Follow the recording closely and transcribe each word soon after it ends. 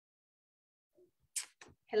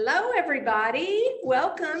Hello, everybody.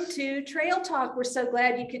 Welcome to Trail Talk. We're so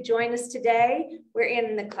glad you could join us today. We're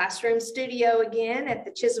in the classroom studio again at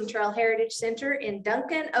the Chisholm Trail Heritage Center in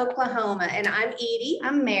Duncan, Oklahoma. And I'm Edie.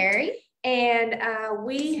 I'm Mary. And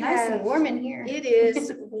it's nice and warm in here. It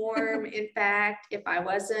is warm. In fact, if I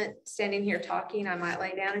wasn't standing here talking, I might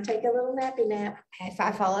lay down and take a little nappy nap. If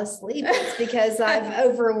I fall asleep, it's because I've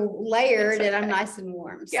over layered and I'm nice and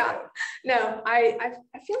warm. So. Yeah. No, I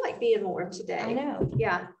feel like being warm today. I know.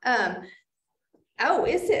 Yeah. Oh,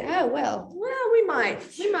 is it? Oh, well. Well, we might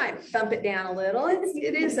bump it down a little.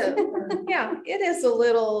 It is a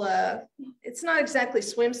little, it's not exactly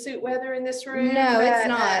swimsuit weather in this room. No, it's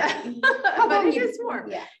not. But it is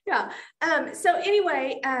warm. Yeah. Yeah. So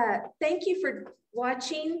anyway, thank you for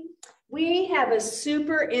watching. We have a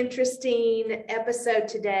super interesting episode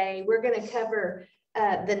today. We're going to cover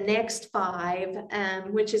the next 5,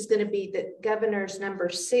 which is going to be the governors number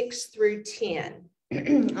 6 through 10.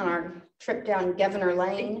 On our trip down Governor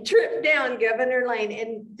Lane.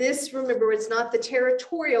 And this, remember, it's not the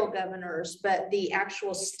territorial governors, but the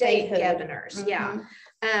actual state governors. Mm-hmm. Yeah.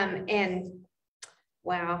 And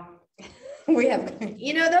wow. We have,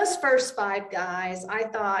 those first 5 guys, I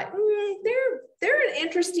thought they're an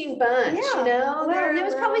interesting bunch. Yeah. Well, there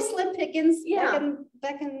was probably slim pickings. Yeah.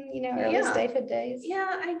 Back in early statehood days.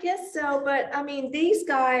 Yeah, I guess so. But I mean, these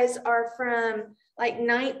guys are from like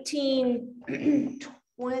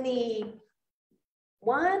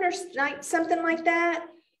 1921 or something like that.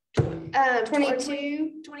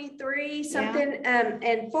 22, 23, something,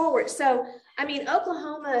 and forward. So, I mean,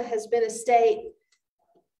 Oklahoma has been a state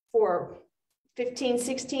for 15,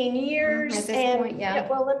 16 years. At this point, yeah.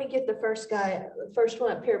 Well, let me get the first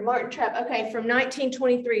one up here, Martin Trapp. Okay, from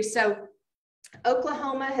 1923. So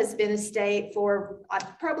Oklahoma has been a state for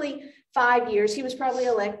probably 5 years. He was probably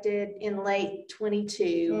elected in late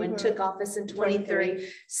 22 and took office in 23.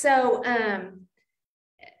 So, I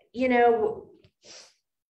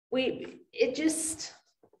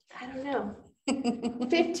don't know.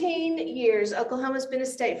 15 years. Oklahoma's been a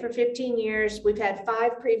state for 15 years. We've had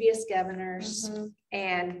 5 previous governors,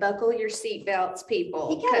 and buckle your seatbelts,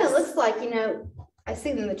 people. He kind of looks like, I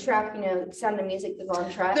see them in the Trapp, Sound of Music, the Von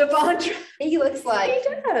Trapp. He looks like.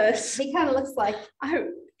 He does. He kind of looks like.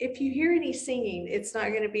 If you hear any singing, it's not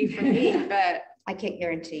going to be from me, but. I can't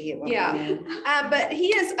guarantee you. Yeah. But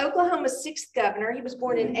he is Oklahoma's 6th governor. He was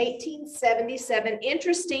born in 1877.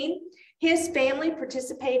 Interesting. His family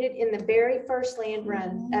participated in the very first land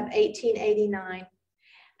run of 1889.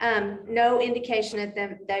 No indication that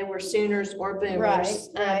they were Sooners or Boomers.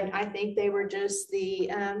 Right. I think they were just the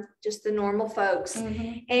normal folks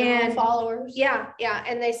and normal followers. Yeah.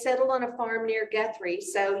 And they settled on a farm near Guthrie.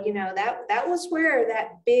 So that was where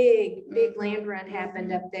that big land run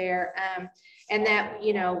happened up there. And that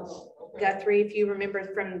Guthrie, if you remember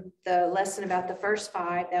from the lesson about the first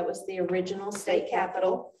 5, that was the original state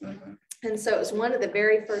capital. And so it was one of the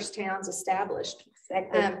very first towns established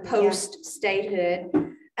post statehood.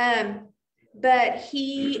 But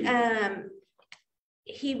he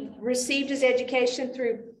received his education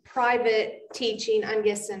through private teaching, I'm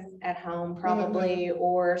guessing at home probably,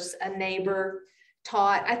 or a neighbor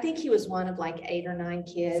taught. I think he was one of like 8 or 9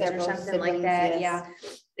 kids. Several or something siblings, like that. Yes. Yeah.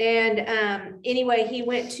 And anyway, he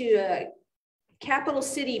went to a Capital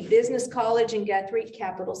City Business College in Guthrie.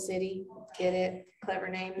 Capital City, get it? Clever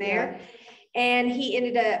name there. Yeah. And he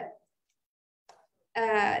ended up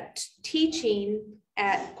teaching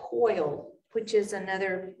at Coyle, which is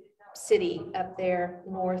another city up there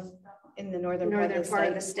in the northern part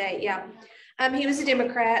of the state. Yeah. He was a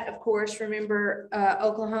Democrat, of course. Remember,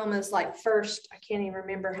 Oklahoma's like first, I can't even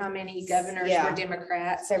remember how many governors were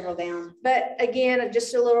Democrats. Several down. But again,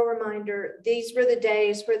 just a little reminder, these were the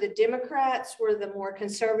days where the Democrats were the more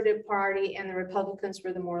conservative party and the Republicans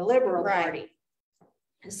were the more liberal party.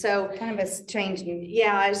 So kind of a change.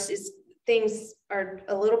 Yeah, things are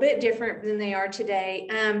a little bit different than they are today.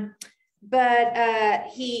 But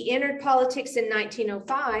he entered politics in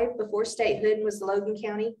 1905 before statehood and was the Logan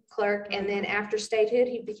County clerk. And then after statehood,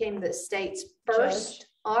 he became the state's first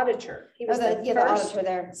auditor. He was the first auditor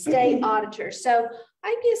there. State auditor. So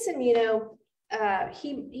I'm guessing, he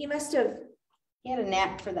must have. He had a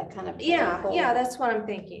knack for that kind of Yeah, that's what I'm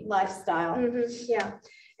thinking. Lifestyle. Yeah.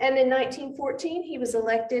 And in 1914, he was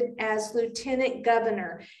elected as lieutenant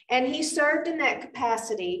governor. And he served in that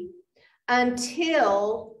capacity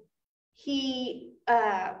until he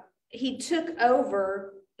took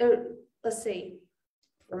over,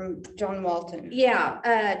 from John Walton.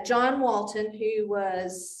 Yeah, John Walton, who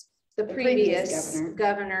was the previous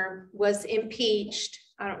governor, was impeached.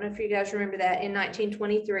 I don't know if you guys remember that, in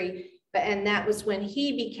 1923, and that was when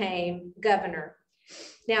he became governor.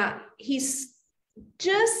 Now, he's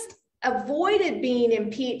just avoided being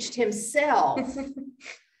impeached himself,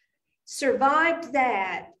 survived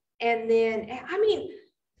that. And then, I mean,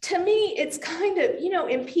 to me, it's kind of,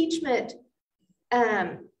 impeachment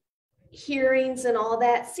hearings and all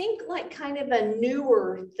that seem like kind of a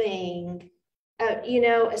newer thing,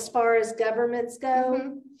 as far as governments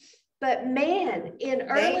go. But man, in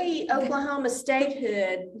early Oklahoma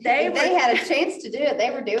statehood, they had a chance to do it. They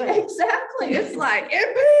were doing it. Exactly. It's like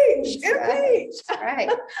impeach. Right.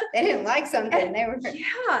 They didn't like something. They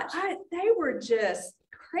were just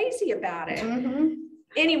crazy about it.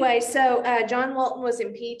 Anyway, so John Walton was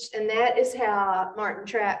impeached, and that is how Martin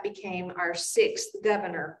Trapp became our 6th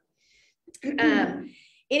governor.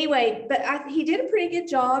 Anyway, but he did a pretty good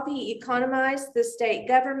job. He economized the state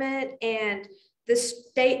government, and the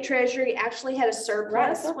state treasury actually had a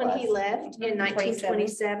surplus when he left in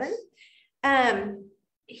 1927.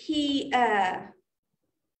 He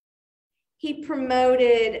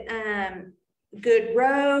promoted good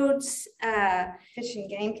roads, Fish and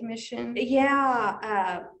Game Commission.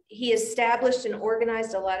 He established and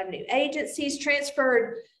organized a lot of new agencies,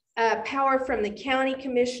 transferred power from the county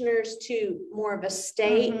commissioners to more of a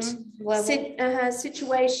state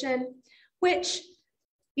situation, which,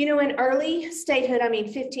 in early statehood,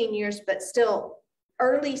 15 years, but still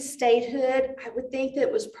early statehood, I would think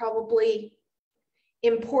that was probably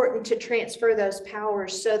important to transfer those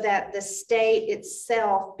powers so that the state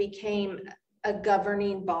itself became a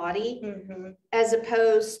governing body, as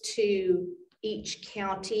opposed to each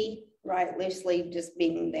county. Right, loosely just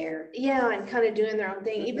being there. Yeah, and kind of doing their own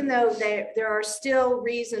thing, even though there are still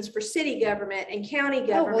reasons for city government and county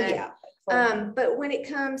government. But when it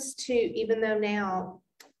comes to, even though now,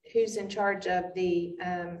 who's in charge of the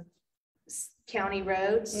county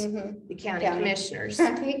roads? The county commissioners.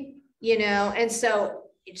 And so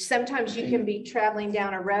sometimes you can be traveling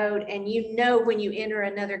down a road and when you enter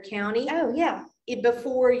another county.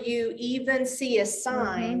 Before you even see a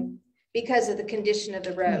sign, because of the condition of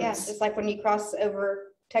the roads. Yes, it's like when you cross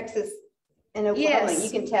over Texas and Oklahoma, you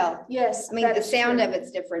can tell. Yes. The sound of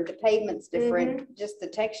it's different, the pavement's different, just the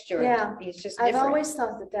texture. Yeah. It's just different. I've always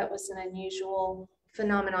thought that was an unusual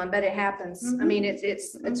phenomenon, but it happens.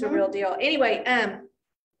 It's a real deal. Anyway,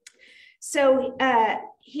 so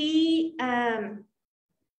he ran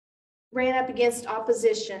up against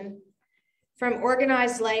opposition from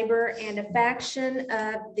organized labor and a faction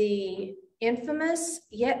of the infamous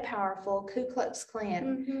yet powerful Ku Klux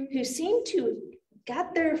Klan, who seem to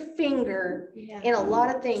got their finger in a lot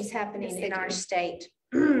of things happening in our state.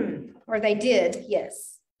 Or they did,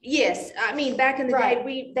 yes. Yes, back in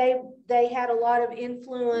the day, they had a lot of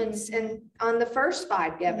influence, and on the first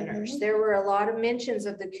 5 governors, there were a lot of mentions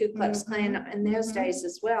of the Ku Klux Klan in those days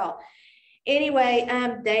as well. Anyway,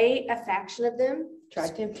 a faction of them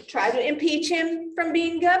tried to impeach him from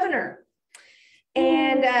being governor.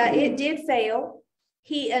 And it did fail.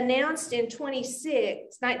 He announced in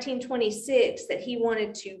 1926 that he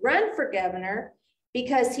wanted to run for governor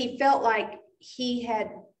because he felt like he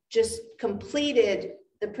had just completed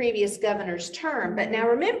the previous governor's term. But now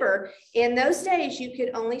remember, in those days, you could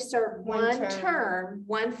only serve one term,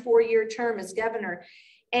 1 4-year term as governor.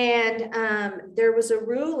 And there was a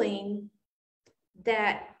ruling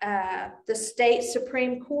that the state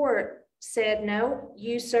Supreme Court said, no,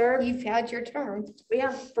 you've had your term.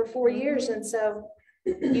 Yeah, for 4 years. And so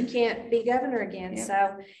you can't be governor again.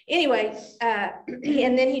 So anyway,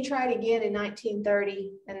 and then he tried again in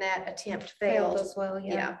 1930 and that attempt failed as well.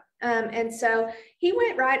 And so he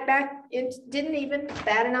went right back and didn't even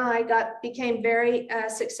bat an eye, became very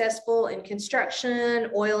successful in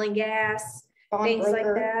construction, oil and gas, things like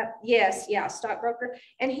that. Yes. Yeah. Stockbroker.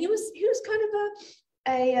 And he was kind of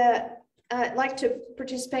like to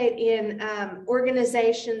participate in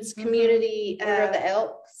organizations, community. The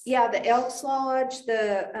Elks. Yeah, the Elks Lodge,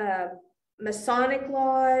 the Masonic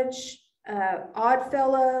Lodge, Odd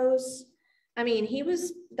Fellows.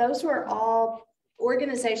 Those were all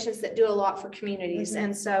organizations that do a lot for communities.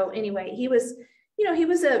 And so anyway, he was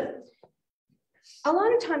a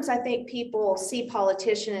lot of times I think people see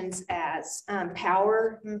politicians as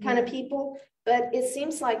power kind of people, but it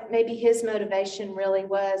seems like maybe his motivation really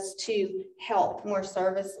was to help. More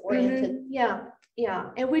service oriented. Yeah.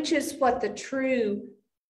 And which is what the true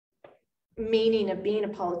meaning of being a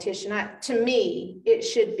politician. To me, it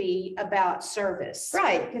should be about service.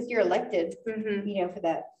 Right, because you're elected, for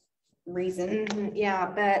that reason. Yeah,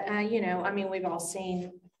 but, we've all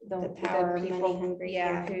seen the power of money hungry.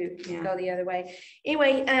 Who go the other way.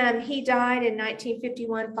 Anyway, he died in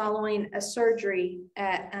 1951 following a surgery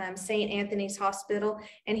at St. Anthony's Hospital,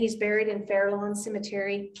 and he's buried in Fair Lawn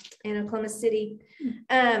Cemetery in Oklahoma City.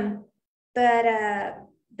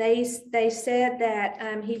 They said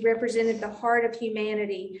that he represented the heart of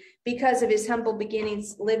humanity because of his humble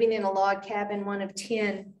beginnings, living in a log cabin, one of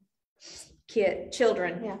 10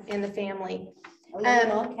 children in the family.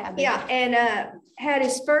 And had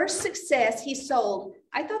his first success. He sold,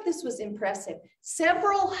 I thought this was impressive,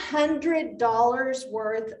 several $100s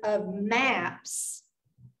worth of maps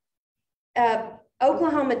of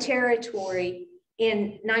Oklahoma Territory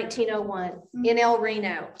in 1901 in El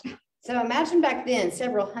Reno. So imagine back then,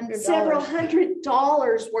 several hundred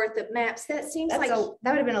dollars worth of maps. That seems that would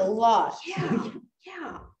have been a lot.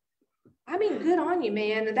 Yeah. I mean, good on you,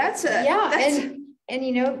 man. And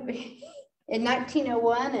you know, in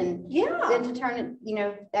 1901, and then to turn it,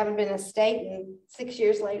 that would have been a state, and 6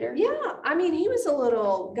 years later. Yeah, I mean, he was a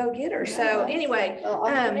little go-getter. So anyway,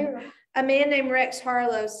 a man named Rex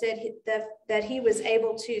Harlow said that he was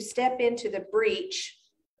able to step into the breach,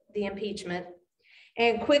 the impeachment,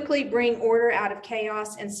 and quickly bring order out of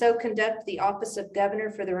chaos, and so conduct the office of governor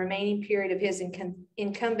for the remaining period of his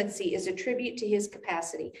incumbency is a tribute to his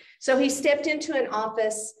capacity. So he stepped into an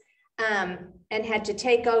office and had to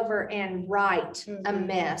take over and right a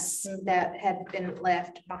mess that had been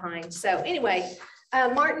left behind. So anyway,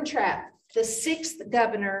 Martin Trapp, the 6th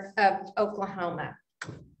governor of Oklahoma.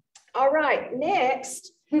 All right,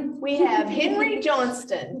 next we have Henry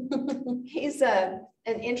Johnston. He's an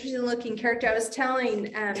interesting looking character. I was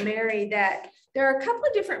telling Mary that there are a couple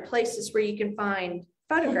of different places where you can find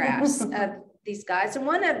photographs of these guys. And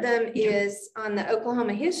one of them is on the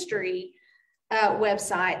Oklahoma History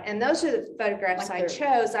website. And those are the photographs I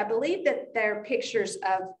chose. I believe that they're pictures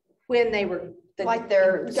of when they were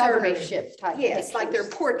their governorship type. Yes, like their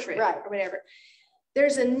portrait or whatever.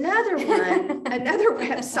 There's another one, another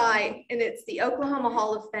website, and it's the Oklahoma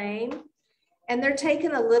Hall of Fame. And they're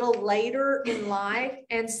taken a little later in life.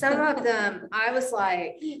 And some of them, I was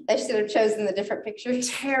like, they should have chosen the different pictures.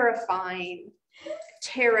 Terrifying.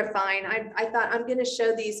 I thought, I'm going to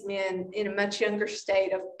show these men in a much younger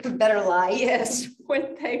state of better light. Yes.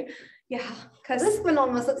 Because this one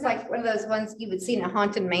almost looks like one of those ones you would see in a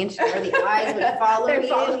haunted mansion where the eyes would follow you.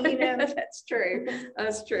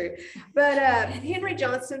 That's true. But Henry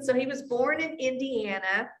Johnston, so he was born in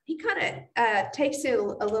Indiana. He kind of takes it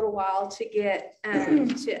a little while to get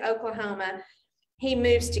to Oklahoma. He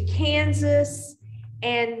moves to Kansas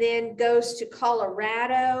and then goes to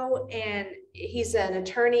Colorado, and he's an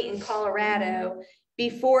attorney in Colorado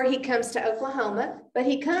before he comes to Oklahoma, but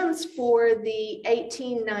he comes for the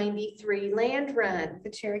 1893 land run. The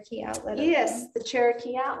Cherokee Outlet. Yes, the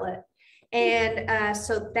Cherokee Outlet. And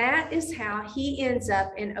so that is how he ends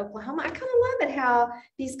up in Oklahoma. I kind of love it how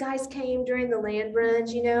these guys came during the land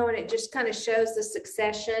runs, and it just kind of shows the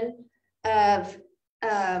succession of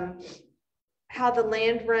how the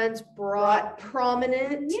land runs brought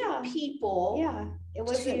prominent people it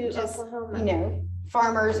wasn't just, Oklahoma.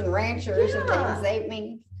 Farmers and ranchers and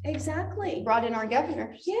things. Exactly brought in our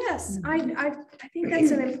governors. Yes, I think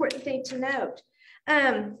that's an important thing to note.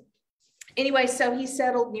 Anyway, so he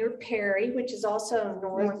settled near Perry, which is also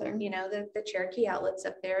northern. The Cherokee Outlet's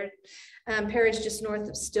up there. Perry's just north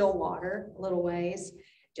of Stillwater, a little ways,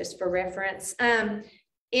 just for reference.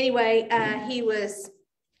 Anyway, he was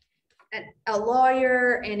a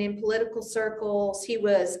lawyer, and in political circles, he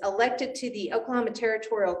was elected to the Oklahoma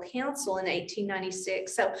Territorial Council in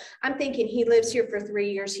 1896. So I'm thinking he lives here for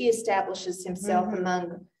 3 years. He establishes himself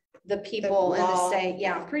among the people in the state,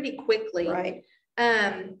 pretty quickly. Right.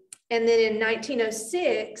 And then in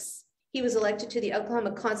 1906, he was elected to the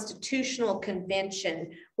Oklahoma Constitutional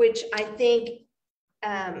Convention, which I think,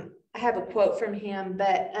 I have a quote from him,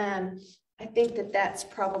 but I think that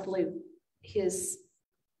probably his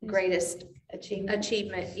greatest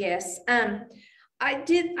achievement. Yes. I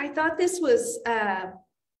thought this was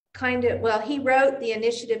he wrote the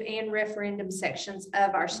initiative and referendum sections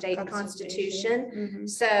of our state constitution.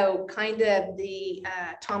 So kind of the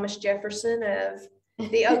Thomas Jefferson of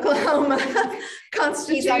the Oklahoma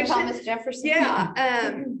Constitution. He's like Thomas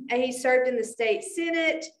Jefferson. He served in the state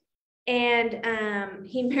Senate, and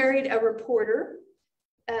he married a reporter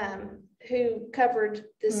who covered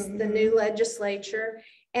the new legislature.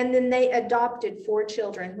 And then they adopted 4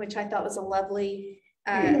 children, which I thought was a lovely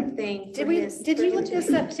thing. Did you look this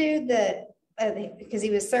up too? Because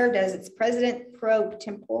he was served as its president pro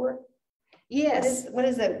tempore. Yes. What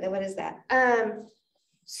is that?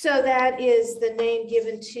 So that is the name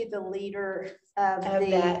given to the leader of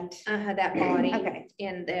that body. Okay.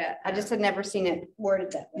 In the, I just had never seen it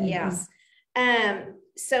worded that way. Yes.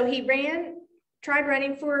 So he tried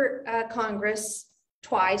running for Congress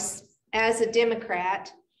twice as a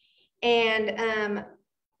Democrat, and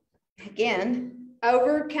Again,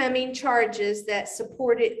 overcoming charges that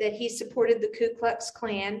he supported the Ku Klux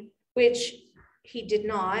Klan, which he did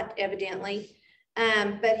not, evidently.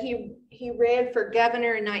 But he ran for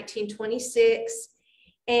governor in 1926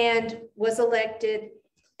 and was elected,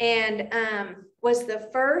 and was the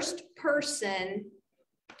first person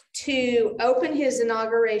to open his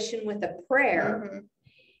inauguration with a prayer.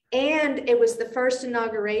 And it was the first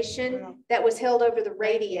inauguration that was held over the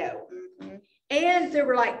radio. And there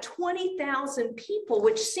were like 20,000 people,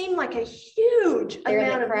 which seemed like a huge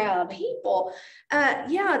amount of people.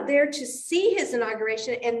 There to see his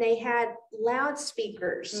inauguration, and they had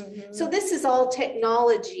loudspeakers. So this is all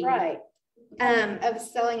technology. Right. Of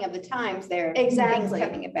selling of the times there. Exactly.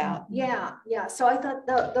 Coming about. Yeah. So I thought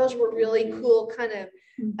those were really cool kind of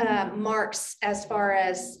marks as far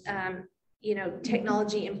as,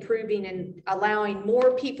 technology improving and allowing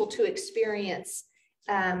more people to experience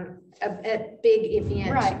a big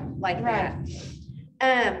event like that.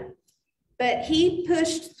 But he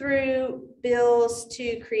pushed through bills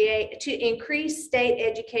to increase state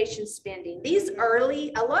education spending.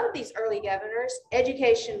 A lot of these early governors,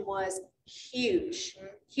 education was huge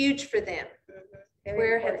for them.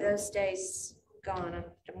 Where have those days gone?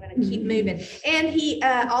 I'm going to keep moving. And he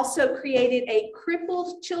also created a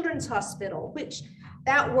crippled children's hospital, which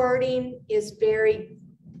that wording is very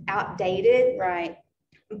outdated. Right.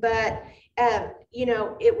 But,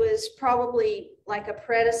 it was probably like a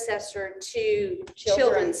predecessor to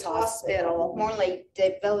Children's Hospital. More like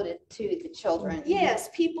devoted to the children. Yes,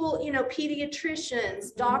 people,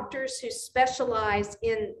 pediatricians, doctors who specialize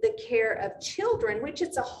in the care of children, which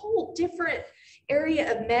is a whole different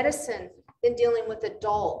area of medicine than dealing with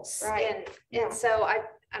adults. Right. And so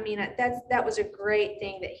that was a great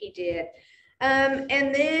thing that he did.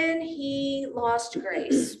 And then he lost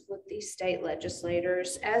grace with these state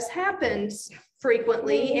legislators, as happens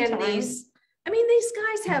frequently. And these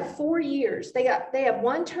guys have 4 years. They have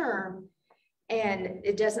one term, and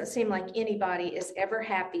it doesn't seem like anybody is ever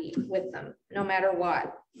happy with them, no matter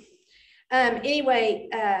what.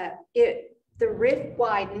 The rift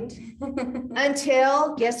widened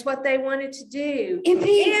until, guess what they wanted to do?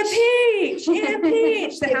 Impeach.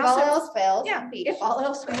 If all else failed. Yeah, if all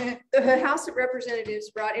else failed. The House of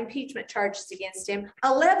Representatives brought impeachment charges against him.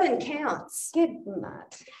 11 counts. Good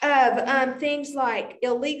night. Of things like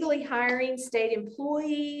illegally hiring state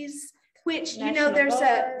employees, which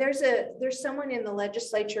there's someone in the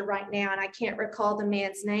legislature right now, and I can't recall the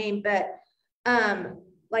man's name, but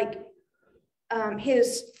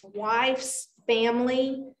his wife's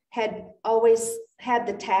family had always had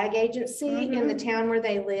the tag agency in the town where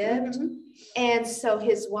they lived. And so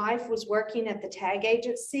his wife was working at the tag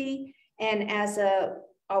agency, and as a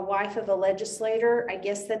wife of a legislator, I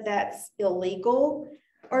guess that's illegal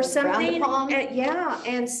or something.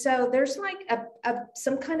 And so there's like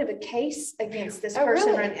some kind of a case against this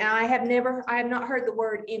person. Really? And I have not heard the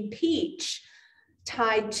word impeach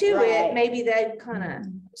tied to it. Maybe they've kind of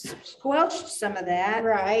squelched some of that.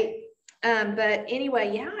 Right. But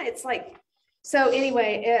anyway, it's like, so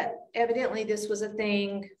anyway, evidently this was a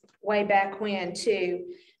thing way back when too.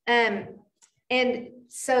 And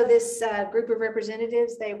so this group of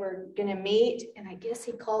representatives, they were going to meet, and I guess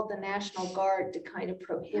he called the National Guard to kind of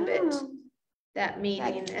prohibit that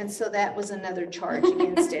meeting. And so that was another charge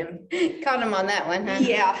against him. Caught him on that one, huh?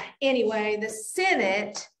 Yeah. Anyway, the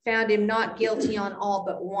Senate found him not guilty on all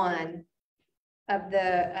but one of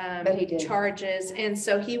the charges. And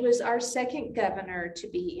so he was our second governor to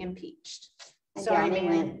be impeached. Sorry,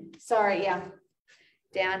 man. Sorry, yeah.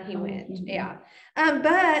 Down he went. Yeah.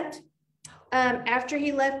 But after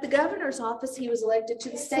he left the governor's office, he was elected to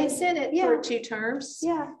the state Senate for 2 terms.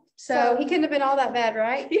 Yeah. So he couldn't have been all that bad,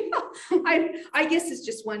 right? Yeah. I guess it's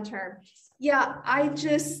just 1 term. Yeah.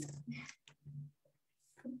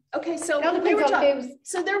 Okay. So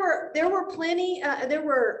there were plenty, there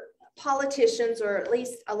were politicians, or at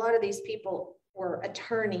least a lot of these people were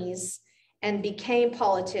attorneys and became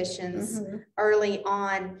politicians early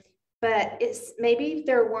on. But it's maybe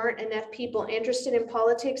there weren't enough people interested in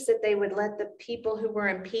politics that they would let the people who were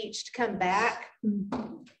impeached come back.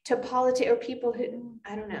 to politics or people who,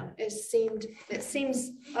 I don't know, it seems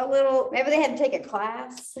a little. Maybe they had to take a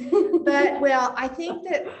class. But well, I think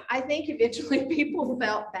eventually people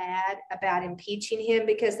felt bad about impeaching him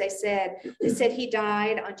because they said he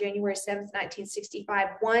died on January 7th, 1965,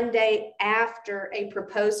 one day after a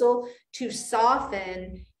proposal to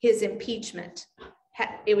soften his impeachment.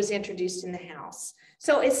 It was introduced in the House.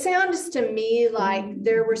 So it sounds to me like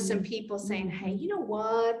there were some people saying, hey, you know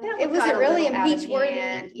what? It was a really impeach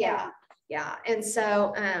worthy. Yeah. And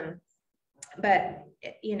so, but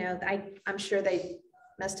you know, I'm sure they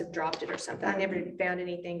must have dropped it or something. I never found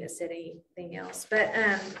anything that said anything else. But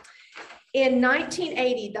in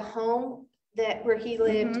 1980, the home where he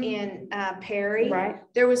lived in Perry, right,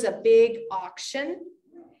 there was a big auction.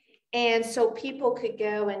 And so people could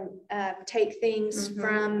go and take things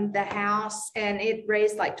from the house, and it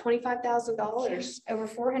raised like $25,000. Over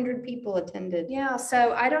 400 people attended. Yeah.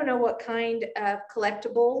 So I don't know what kind of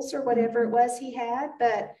collectibles or whatever it was he had,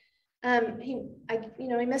 but he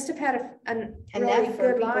must have had a really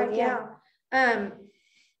good life. Yeah.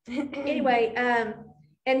 Anyway,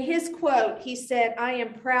 and his quote, he said, "I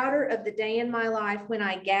am prouder of the day in my life when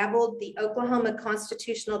I gabbled the Oklahoma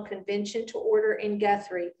Constitutional Convention to order in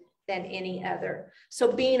Guthrie than any other."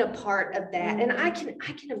 So being a part of that, and I can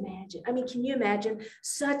imagine. I mean, can you imagine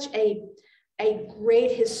such a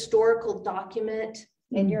great historical document?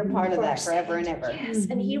 And you're a part of that forever and ever. Yes,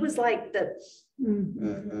 and he was like the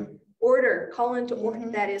order, calling to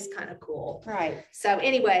order. That is kind of cool, right? So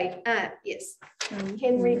anyway, yes,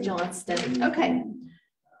 Henry Johnston. Okay,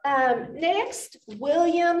 next,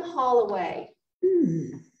 William Holloway.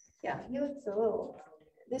 Yeah, He looks a little.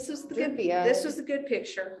 this was the Droopy good. eyes. This was the good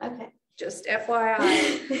picture. Okay. Just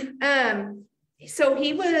FYI. So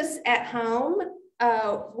he was at home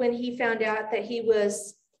when he found out that he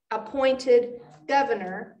was appointed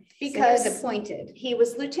governor, because he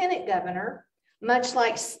was lieutenant governor, much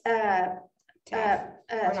like Taft.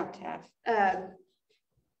 Or not Taft.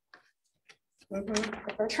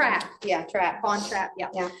 Trapp. Yeah, Trapp. Von Trapp.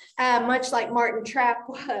 Yeah. Much like Martin Trapp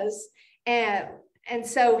was, and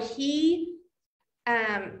so he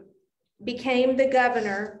became the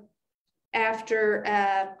governor after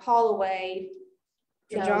Holloway.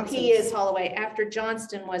 He is Holloway after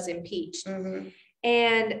Johnston was impeached.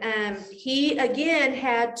 And he again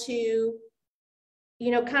had to,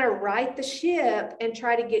 kind of right the ship and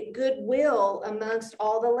try to get goodwill amongst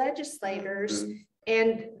all the legislators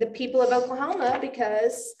and the people of Oklahoma,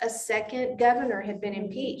 because a second governor had been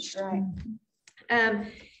impeached. Right.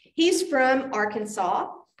 He's from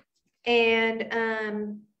Arkansas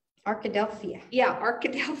and Arkadelphia. Yeah,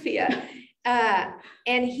 Arkadelphia.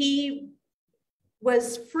 And he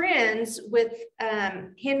was friends with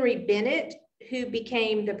Henry Bennett, who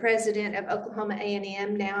became the president of Oklahoma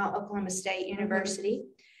A&M, now Oklahoma State University.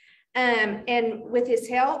 And with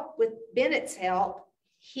Bennett's help,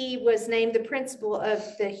 he was named the principal of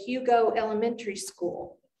the Hugo Elementary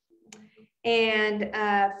School. And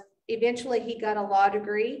eventually he got a law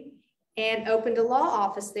degree and opened a law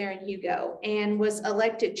office there in Hugo, and was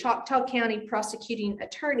elected Choctaw County prosecuting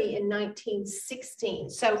attorney in 1916.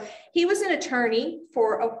 So he was an attorney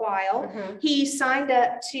for a while. He signed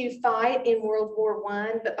up to fight in World War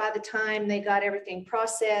I, but by the time they got everything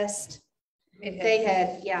processed, they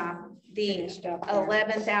had, the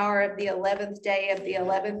 11th hour of the 11th day of the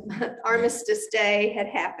 11th month, Armistice Day, had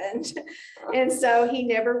happened. And so he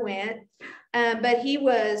never went, but he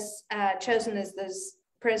was chosen as the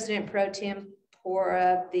president pro tempore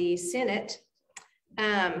of the Senate.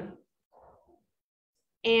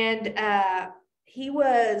 He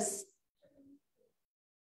was,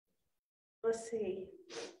 let's see.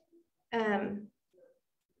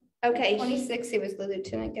 Okay. 26, he was the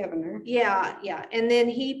lieutenant governor. Yeah. And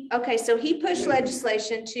then so he pushed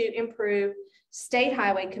legislation to improve state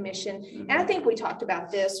highway commission. And I think we talked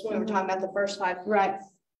about this when we were talking about the first five. Right.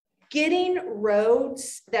 Getting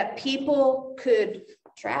roads that people could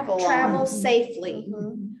travel safely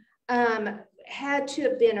had to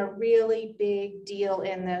have been a really big deal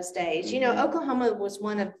in those days. Oklahoma was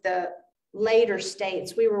one of the later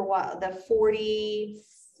states. We were the 47th?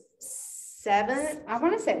 I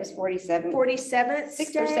want to say it was 47th. 47th?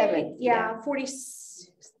 6th or 7th. Yeah, 40.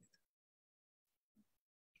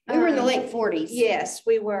 We were in the late 40s. Yes,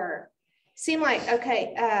 we were. Seemed like,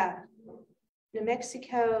 New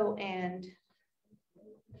Mexico and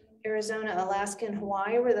Arizona, Alaska, and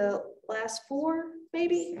Hawaii were the last four,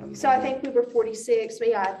 maybe. So I think we were 46, but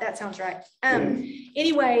yeah, that sounds right.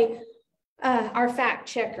 Anyway, our fact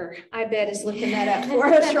checker, I bet, is looking that up for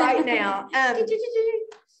us right now.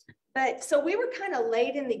 But so we were kind of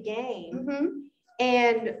late in the game,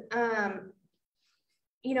 and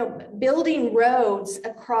you know, building roads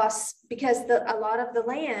across, because a lot of the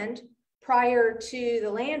land prior to the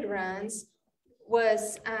land runs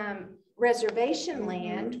was reservation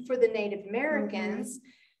land for the Native Americans.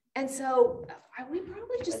 And so we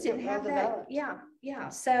probably just didn't have that. Yeah.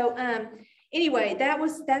 So anyway,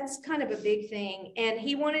 that's kind of a big thing. And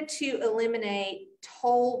he wanted to eliminate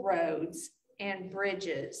toll roads and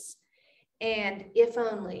bridges. And if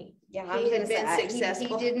only he had been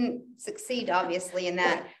successful. He didn't succeed, obviously, in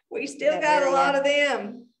that. We still got a lot of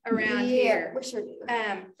them around here. We sure do.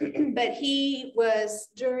 But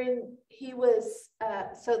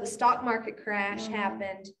so the stock market crash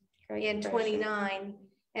happened in 29,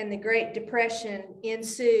 and the Great Depression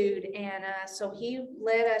ensued. And so he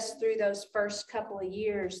led us through those first couple of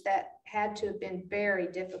years that had to have been very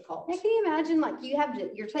difficult. Now, can you imagine, like,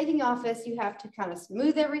 you're taking office, you have to kind of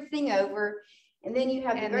smooth everything over, and then you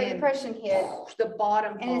have the Great Depression hit, the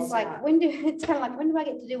bottom, and it's like, it's kind of like, when do I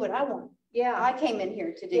get to do what I want? Yeah, I came in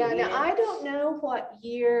here to do. Yeah, now I don't know what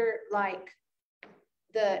year like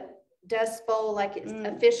the Dust Bowl it's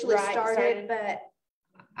officially started, but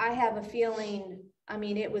I have a feeling. I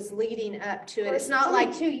mean, it was leading up to it. It's not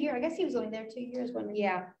like 2 years. I guess he was only there 2 years when.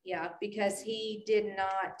 Yeah, because he did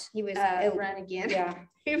not. He was run again. Yeah,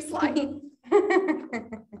 he was like,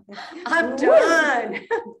 "I'm done,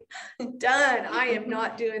 done. I am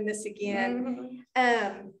not doing this again."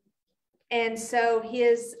 And so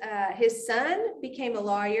his son became a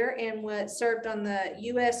lawyer and served on the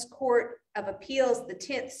U.S. Court of Appeals, the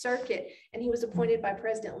 10th Circuit, and he was appointed by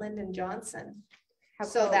President Lyndon Johnson.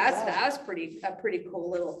 So that was a pretty cool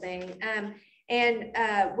little thing. And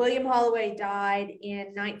William Holloway died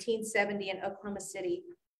in 1970 in Oklahoma City.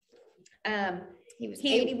 He was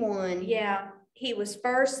 81. Yeah. He was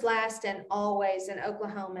first, last, and always an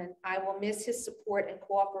Oklahoman. I will miss his support and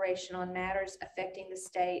cooperation on matters affecting the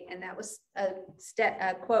state. And that was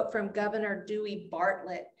a quote from Governor Dewey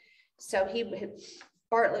Bartlett. So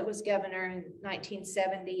Bartlett was governor in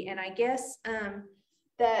 1970. And I guess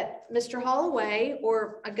that Mr. Holloway,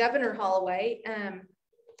 or Governor Holloway,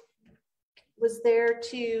 was there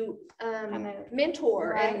to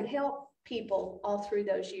mentor and help people all through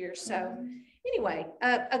those years. So anyway,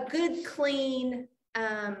 a good, clean.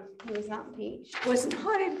 He was not impeached. Was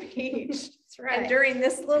not impeached. That's right. And during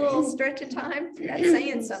this little stretch of time, that's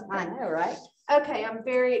saying something. I know, right? Okay, I'm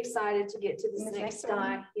very excited to get to this next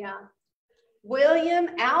guy. Yeah. William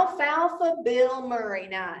Alfalfa Bill Murray.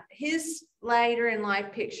 Now, his later in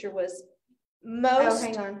life picture was most. Oh,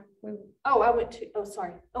 hang on. I went to. Oh,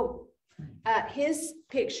 sorry. His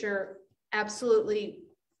picture, absolutely.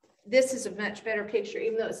 This is a much better picture,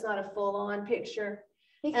 even though it's not a full-on picture.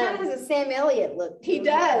 He kind of has a Sam Elliott look. He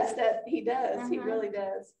does. He does. He really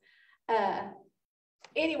does.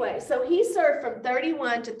 Anyway, so he served from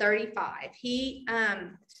 31 to 35. He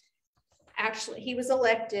he was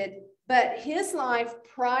elected, but his life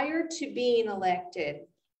prior to being elected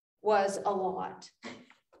was a lot.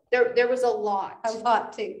 There was a lot. A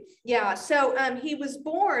lot too. Yeah. So he was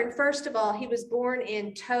born. First of all, he was born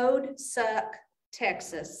in Toad Suck,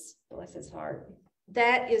 Texas. Bless his heart.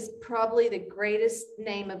 That is probably the greatest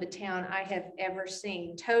name of a town I have ever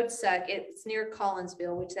seen. Toad Suck. It's near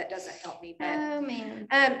Collinsville, which that doesn't help me. But, oh man.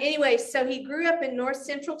 Anyway, so he grew up in North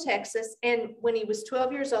Central Texas, and when he was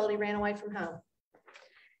 12 years old, he ran away from home.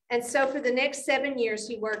 And so for the next 7 years,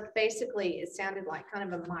 he worked basically, it sounded like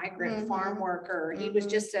kind of a migrant farm worker. He was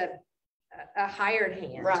just a hired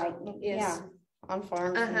hand. Right. On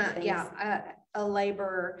farms. A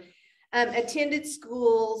laborer. Attended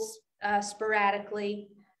schools sporadically.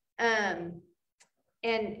 But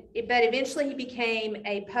eventually he became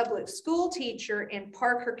a public school teacher in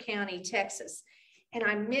Parker County, Texas. And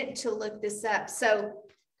I meant to look this up. So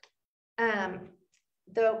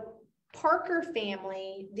the Parker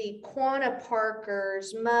family, the Quanah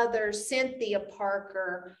Parker's mother, Cynthia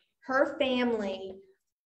Parker, her family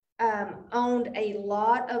owned a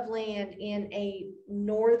lot of land in a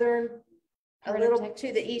northern,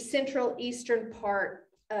 to the central eastern part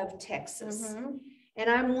of Texas. And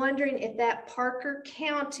I'm wondering if that Parker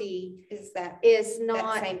County is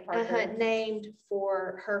not named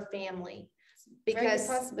for her family. Because very good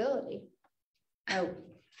possibility. Oh,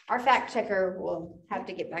 our fact checker will have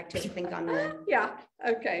to get back to it, I think, on that. Yeah.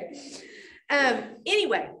 Okay.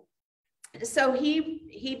 Anyway, so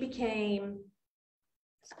he became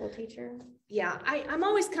school teacher. Yeah, I'm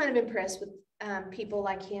always kind of impressed with people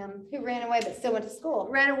like him who ran away but still went to school.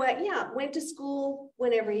 Went to school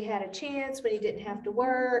whenever he had a chance, when he didn't have to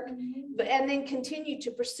work, and then continued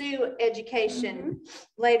to pursue education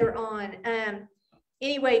later on.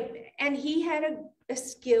 Anyway, and he had a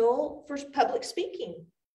skill for public speaking.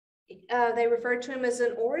 they referred to him as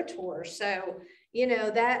an orator. So, you know,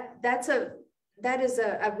 that is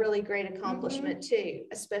a really great accomplishment too,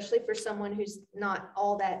 especially for someone who's not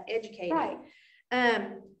all that educated. Right.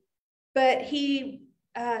 But he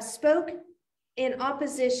spoke in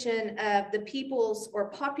opposition of the People's or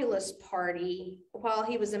Populist Party while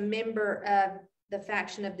he was a member of the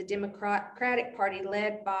faction of the Democratic Party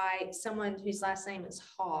led by someone whose last name is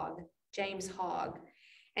Hogg, James Hogg.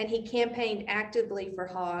 And he campaigned actively for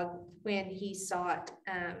Hogg when he sought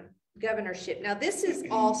governorship. Now, this is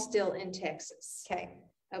all still in Texas.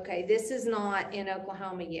 Okay, this is not in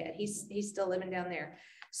Oklahoma yet. He's still living down there.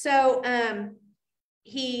 So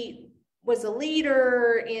he was a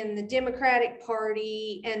leader in the Democratic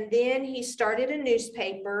Party, and then he started a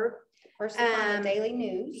newspaper. First on the Daily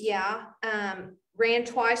News. Yeah. Ran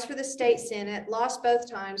twice for the state Senate, lost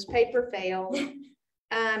both times, paper failed.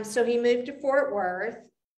 So he moved to Fort Worth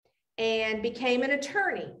and became an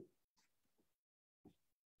attorney.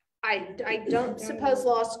 I don't suppose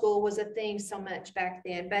law school was a thing so much back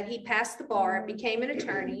then, but he passed the bar, became an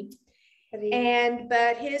attorney,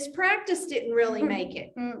 but his practice didn't really make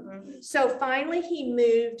it. So finally he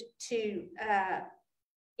moved to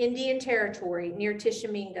Indian Territory near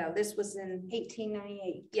Tishomingo. This was in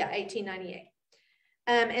 1898. Yeah, 1898.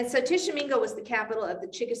 And so Tishomingo was the capital of the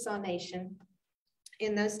Chickasaw Nation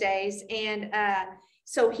in those days. And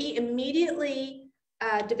so he immediately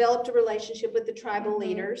developed a relationship with the tribal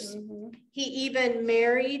leaders. He even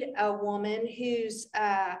married a woman who's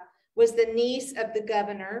was the niece of the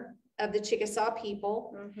governor of the Chickasaw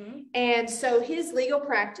people. And so his legal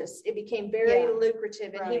practice, it became very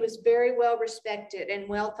lucrative, and he was very well respected and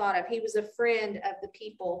well thought of. He was a friend of the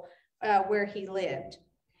people where he lived.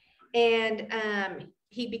 And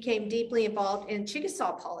he became deeply involved in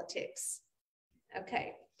Chickasaw politics.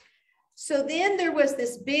 Okay. So then there was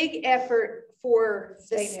this big effort for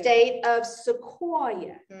the state of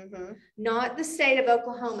Sequoyah, not the state of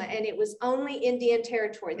Oklahoma. And it was only Indian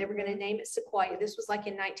Territory. They were going to name it Sequoyah. This was like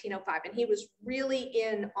in 1905. And he was really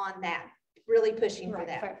in on that, really pushing for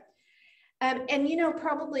that. And, you know,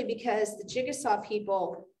 probably because the Chickasaw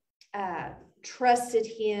people trusted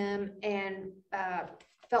him and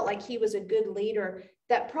felt like he was a good leader,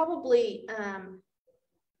 that probably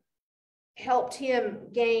helped him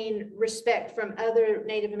gain respect from other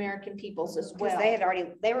Native American peoples as well. Because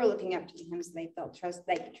they were looking up to him, so they felt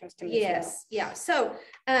they could trust him. Yes, yeah. So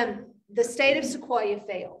the state of Sequoyah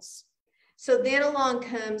fails. So then along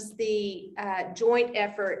comes the joint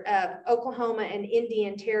effort of Oklahoma and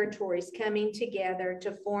Indian territories coming together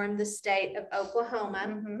to form the state of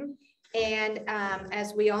Oklahoma. And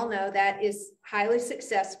as we all know, that is highly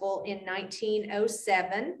successful in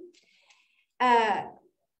 1907.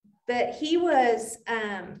 But he was,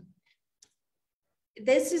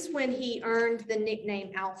 this is when he earned the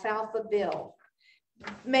nickname Alfalfa Bill,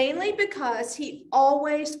 mainly because he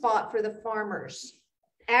always fought for the farmers.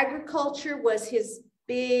 Agriculture was his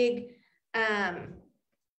big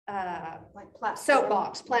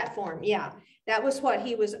soapbox platform. Yeah, that was what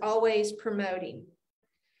he was always promoting.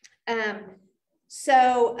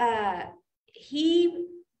 So he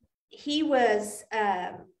was,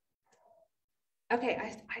 okay,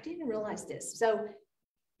 I didn't realize this. So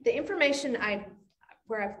the information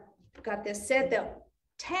where I've got this said that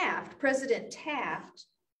President Taft,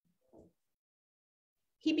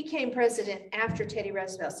 he became president after Teddy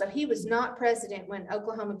Roosevelt. So he was not president when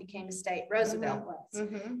Oklahoma became a state. Roosevelt was.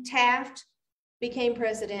 Taft became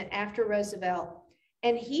president after Roosevelt,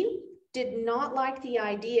 and he did not like the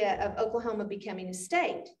idea of Oklahoma becoming a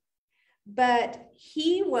state, but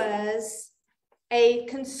he was a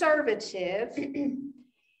conservative.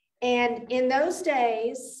 And in those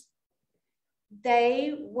days,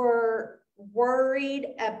 they were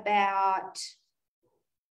worried about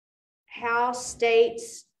how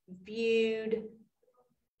states viewed,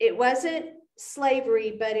 it wasn't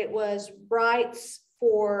slavery, but it was rights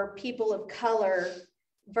for people of color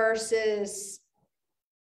versus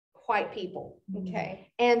white people.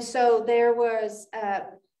 Okay. And so there was,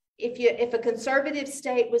 if a conservative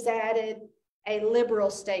state was added, a liberal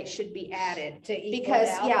state should be added, because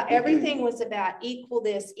everything was about equal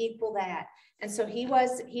this, equal that. And so he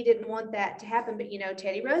didn't want that to happen. But, you know,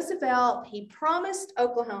 Teddy Roosevelt, he promised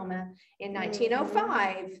Oklahoma in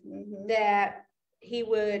 1905 that he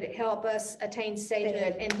would help us attain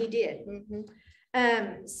statehood, and he did.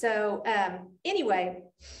 Anyway,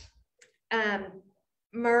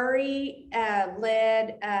 Murray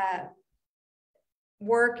led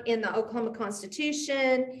work in the Oklahoma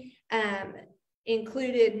Constitution,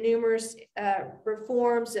 included numerous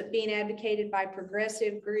reforms of being advocated by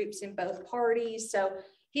progressive groups in both parties. So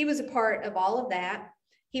he was a part of all of that.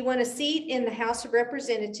 He won a seat in the House of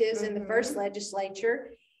Representatives in the first legislature,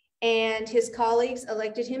 and his colleagues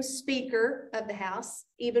elected him Speaker of the House,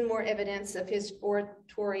 even more evidence of his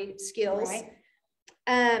oratory skills.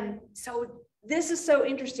 Right. So this is so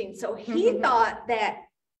interesting. So he thought that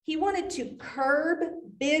he wanted to curb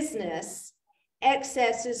business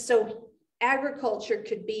excesses so agriculture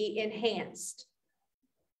could be enhanced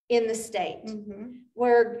in the state,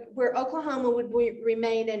 where Oklahoma would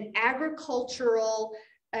remain an agricultural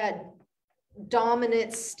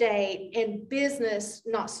dominant state and business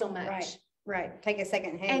not so much. Right. Take a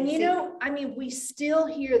second hand. And you know, I mean, we still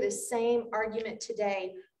hear the same argument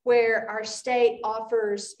today where our state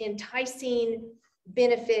offers enticing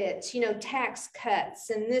benefits, you know, tax cuts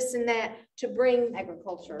and this and that to bring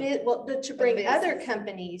agriculture, to bring other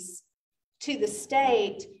companies to the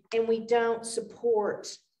state, and we don't support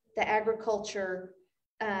the agriculture,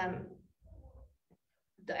 the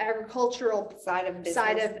agricultural side of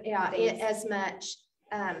as much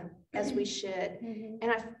as we should.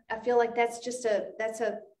 And I feel like that's just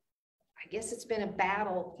I guess it's been a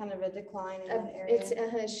battle, kind of a decline in that area.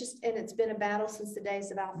 It's been a battle since the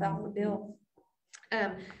days of Alfalfa Bill.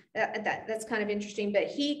 That's kind of interesting, but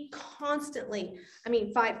he constantly, I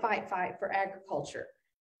mean, fight for agriculture.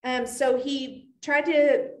 So he tried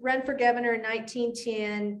to run for governor in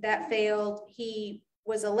 1910. That failed. He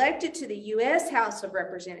was elected to the U.S. House of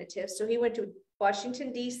Representatives. So he went to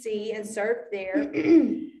Washington, D.C. and served there.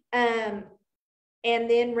 And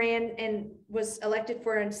then ran and was elected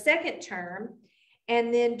for a second term.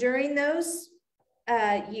 And then during those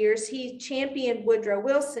years, he championed Woodrow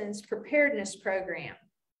Wilson's preparedness program.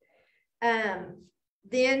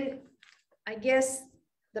 Then I guess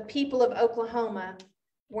the people of Oklahoma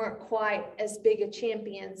weren't quite as big a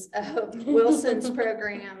champions of Wilson's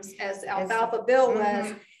programs as Alfalfa Bill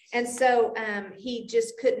was. And so he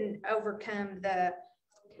just couldn't overcome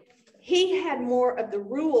he had more of the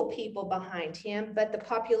rural people behind him, but the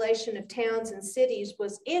population of towns and cities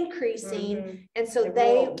was increasing. And so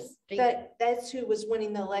that's who was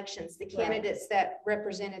winning the elections, the candidates that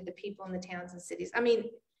represented the people in the towns and cities. I mean,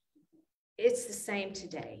 it's the same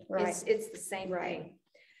today. It's the same thing.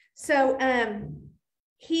 So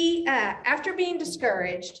he, after being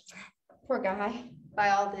discouraged, poor guy, by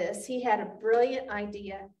all this, he had a brilliant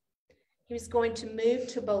idea. He was going to move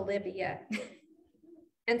to Bolivia.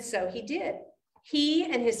 And so he did. He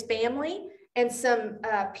and his family and some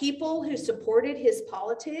people who supported his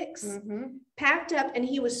politics packed up, and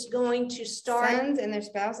he was going to start. Sons and their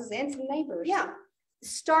spouses and some neighbors. Yeah.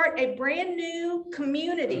 Start a brand new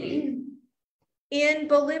community in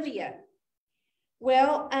Bolivia.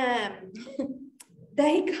 Well,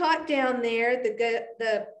 they got down there.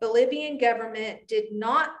 The Bolivian government did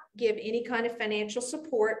not give any kind of financial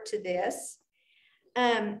support to this.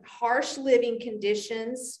 Harsh living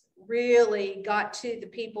conditions really got to the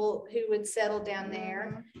people who would settle down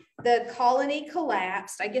there. The colony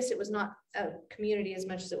collapsed. I guess it was not a community as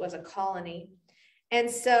much as it was a colony. And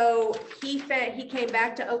so he came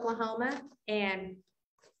back to Oklahoma, and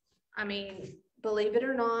I mean, believe it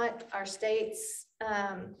or not, our state's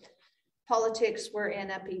politics were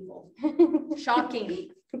in upheaval.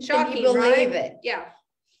 Shocking. Can you believe it? Yeah.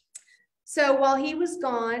 So while he was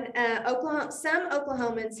gone, some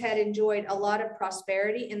Oklahomans had enjoyed a lot of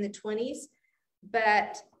prosperity in the 20s,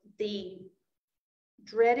 but the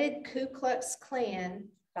dreaded Ku Klux Klan,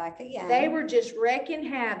 back again, they were just wreaking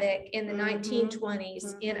havoc in the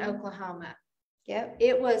 1920s in Oklahoma. Yep.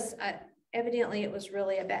 It was evidently it was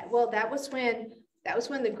really a bad. Well, that was when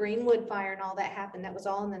the Greenwood fire and all that happened. That was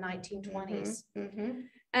all in the 1920s.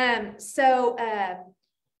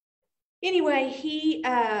 Anyway,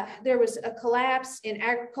 there was a collapse in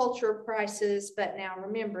agricultural prices, but now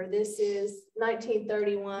remember, this is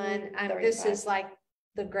 1931. This is like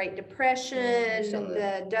the Great Depression,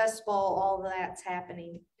 the Dust Bowl, all of that's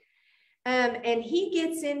happening. And he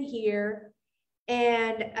gets in here,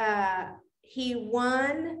 and he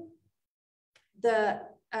won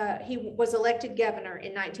he was elected governor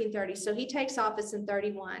in 1930. So he takes office in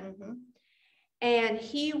 31. And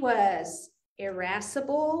he was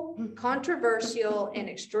irascible, controversial, and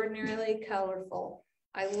extraordinarily colorful.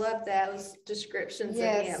 I love those descriptions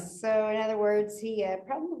of him. So in other words, he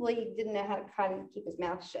probably didn't know how to kind of keep his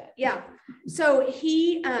mouth shut. Yeah. So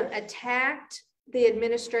he attacked the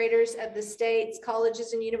administrators of the state's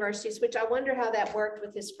colleges and universities, which I wonder how that worked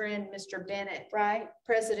with his friend, Mr. Bennett,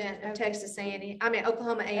 president of Texas A&M. I mean,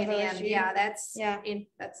 Oklahoma A&M. Yeah, that's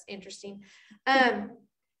interesting.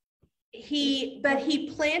 He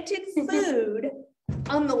planted food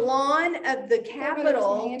on the lawn of the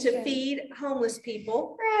Capitol to feed homeless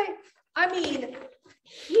people. I mean,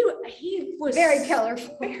 he was very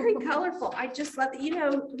colorful. Very colorful. I just love it. You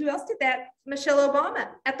know, who else did that? Michelle Obama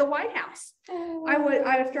at the White House.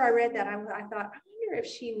 After I read that, I thought, I wonder if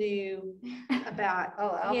she knew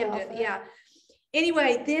about him. Yeah.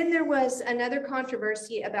 Anyway, then there was another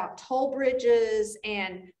controversy about toll bridges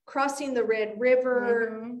and crossing the Red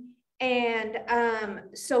River. And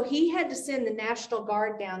so he had to send the National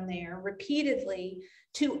Guard down there repeatedly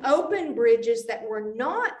to open bridges that were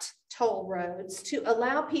not toll roads to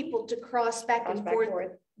allow people to cross back and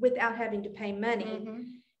forth without having to pay money.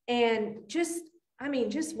 And just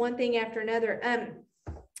one thing after another.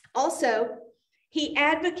 Also, he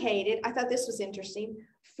advocated, I thought this was interesting,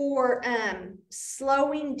 for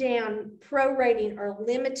slowing down, prorating or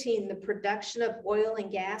limiting the production of oil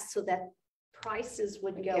and gas so that prices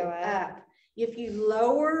would go up. If you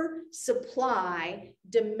lower supply,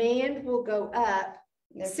 demand will go up.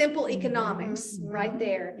 Simple economics right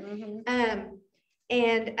there. I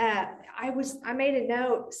made a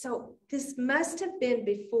note. So this must have been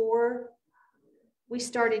before we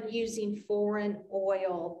started using foreign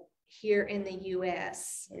oil here in the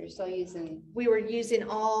U.S. We were using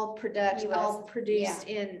all produced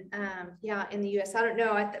in the U.S. I don't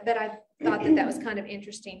know, but I thought that was kind of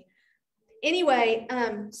interesting. Anyway,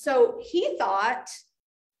 so he thought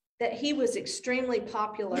that he was extremely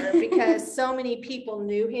popular because so many people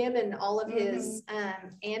knew him and all of his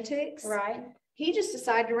antics. Right. He just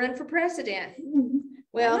decided to run for president.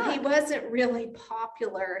 Well, he wasn't really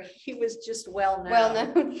popular. He was just well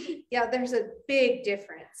known. Yeah, there's a big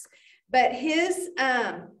difference. But his,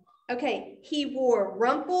 he wore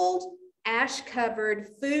rumpled, ash-covered,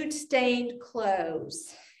 food-stained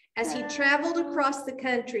clothes as he traveled across the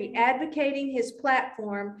country advocating his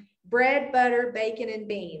platform, bread, butter, bacon, and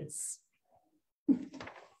beans.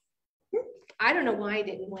 I don't know why he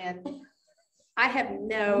didn't win. I have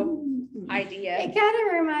no idea. It kind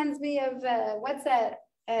of reminds me of what's that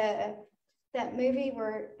movie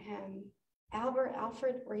where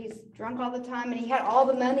Alfred, where he's drunk all the time and he had all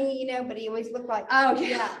the money, you know, but he always looked like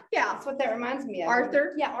yeah. That's what that reminds me of.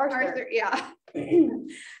 Arthur. Yeah, Arthur. Yeah.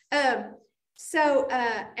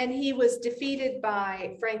 And he was defeated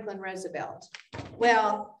by Franklin Roosevelt.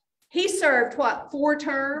 Well, he served 4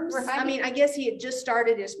 terms? Right. I mean, I guess he had just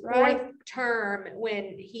started his 4th term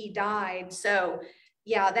when he died. So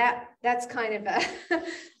yeah, that's kind of a,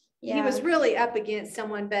 he was really up against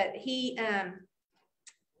someone, but he,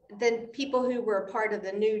 the people who were part of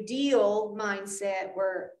the New Deal mindset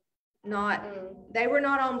were not, they were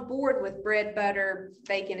not on board with bread, butter,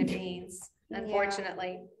 bacon, and beans,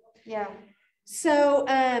 unfortunately. Yeah. So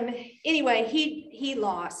anyway, he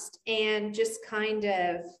lost and just kind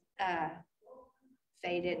of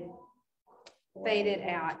faded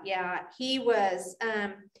out. Yeah, he was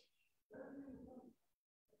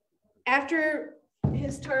after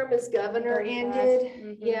his term as governor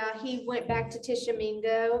ended. Yeah, he went back to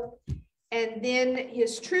Tishomingo, and then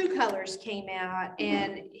his true colors came out,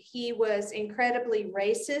 and he was incredibly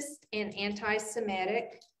racist and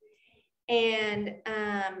anti-Semitic, and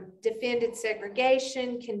defended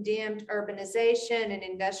segregation, condemned urbanization and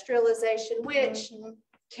industrialization, which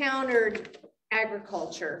countered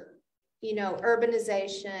agriculture, you know,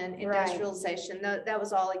 urbanization, industrialization, that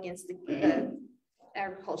was all against the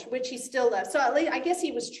agriculture, which he still does. So at least, I guess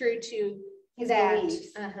he was true to his that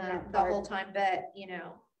beliefs the whole time, but you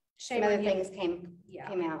know, some other things came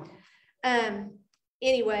out.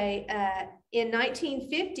 Anyway, in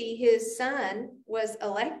 1950, his son was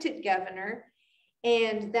elected governor,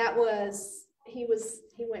 and that was, he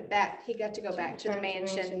got to go back to the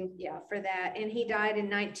mansion, for that. And he died in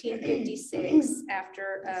 1956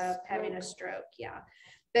 after having a stroke,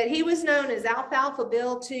 But he was known as Alfalfa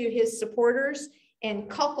Bill to his supporters and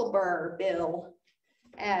Cocklebur Bill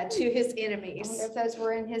to his enemies. I wonder if those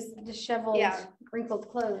were in his disheveled, wrinkled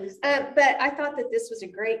clothes. But I thought that this was a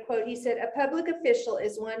great quote. He said, "A public official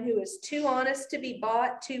is one who is too honest to be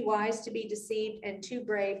bought, too wise to be deceived, and too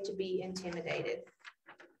brave to be intimidated."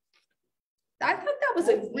 I thought that was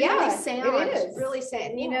a really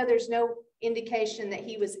sound. And you know, there's no indication that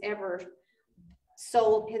he was ever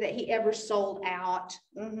sold out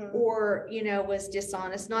or, you know, was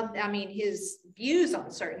dishonest. Not, I mean, his views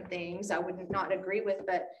on certain things I would not agree with,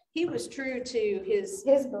 but he was true to his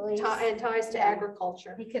beliefs and ties to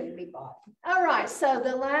agriculture. He couldn't be bought. All right, so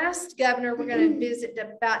the last governor we're going to visit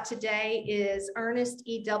about today is Ernest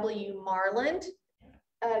E.W. Marland,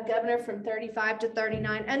 governor from 35 to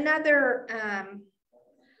 39. Another,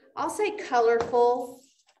 I'll say colorful.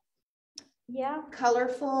 Yeah.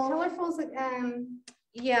 Colorful. Colorful is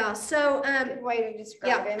so good way to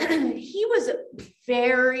describe him. He was a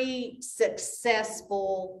very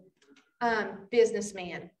successful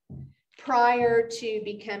businessman prior to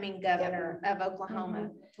becoming governor of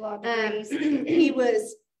Oklahoma. He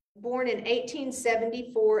was born in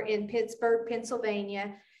 1874 in Pittsburgh,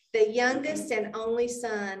 Pennsylvania, the youngest and only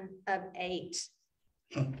son of 8.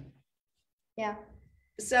 Yeah.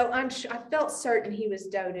 So I felt certain he was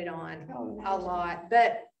doted on a lot,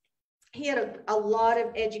 but he had a lot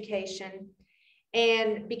of education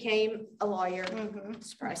and became a lawyer.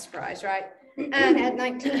 Surprise, surprise, right? At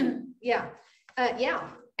 19. Yeah.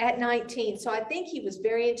 At 19. So I think he was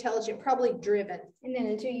very intelligent, probably driven. And then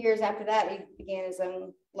in 2 years after that, he began his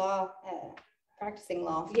own law, practicing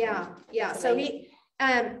law. Yeah. So he,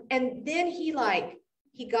 and then he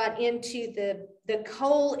got into the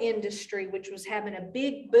coal industry, which was having a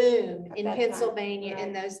big boom in Pennsylvania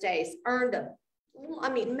in those days.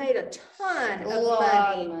 Made a ton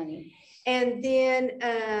of money. And then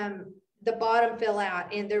the bottom fell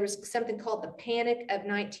out, and there was something called the Panic of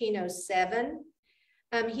 1907.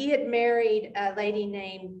 He had married a lady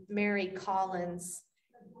named Mary Collins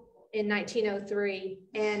in 1903,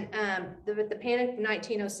 and the Panic of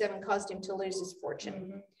 1907 caused him to lose his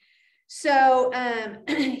fortune. So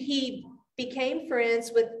he became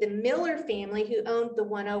friends with the Miller family, who owned the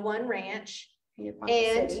 101 Ranch,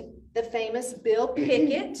 and the famous Bill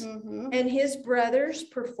Pickett and his brothers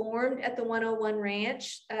performed at the 101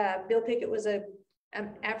 Ranch. Bill Pickett was an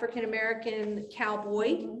African-American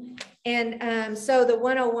cowboy. And so the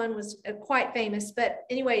 101 was quite famous. But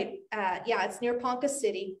anyway, it's near Ponca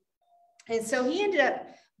City. And so he ended up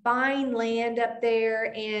buying land up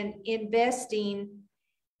there and investing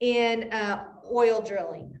in oil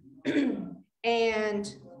drilling.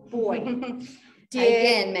 And boy,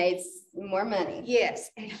 again made more money.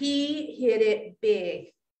 Yes, and he hit it big.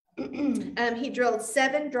 He drilled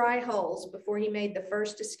 7 dry holes before he made the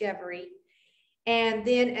first discovery. And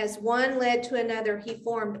then as one led to another, he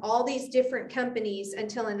formed all these different companies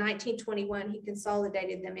until in 1921, he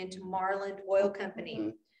consolidated them into Marland Oil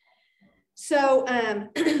Company. So, now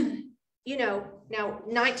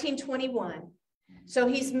 1921. So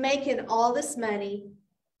he's making all this money.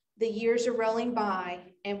 The years are rolling by.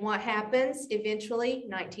 And what happens? Eventually,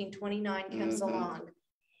 1929 comes along.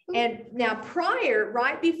 And now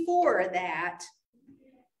right before that,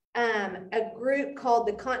 a group called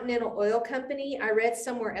the Continental Oil Company, I read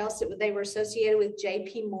somewhere else that they were associated with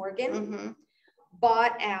J.P. Morgan,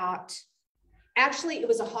 bought out. Actually, it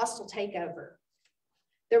was a hostile takeover.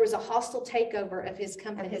 There was a hostile takeover of his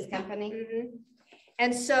company.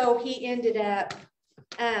 And so he ended up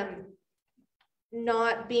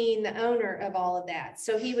not being the owner of all of that.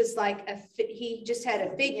 So he was like, he just had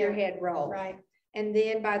a figurehead role. Right. And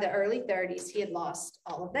then by the early 30s, he had lost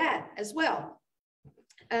all of that as well.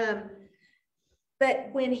 But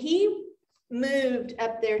when he moved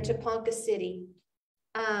up there to Ponca City,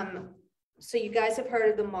 so you guys have heard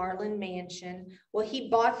of the Marland Mansion. Well, he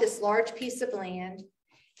bought this large piece of land.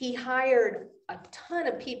 He hired a ton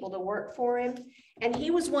of people to work for him. And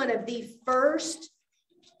he was one of the first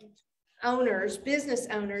business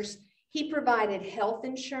owners. He provided health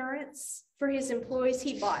insurance for his employees.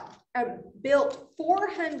 He built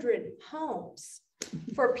 400 homes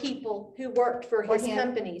for people who worked for his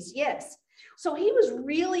companies. Yes. So he was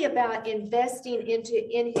really about investing in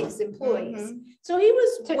his employees. So he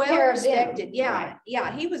was well respected. Yeah.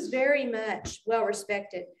 He was very much well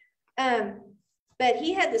respected. But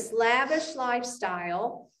he had this lavish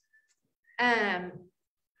lifestyle.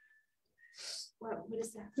 What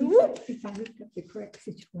is that? If I looked up the correct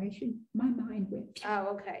situation, my mind went. Oh,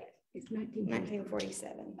 okay. It's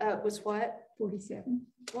 1947. It was what? 47.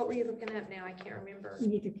 What were you looking up now? I can't remember.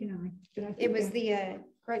 Neither can I. But I think it was the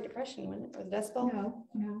Great Depression, wasn't it? Or the Dust Bowl? No.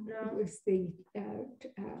 It was the road.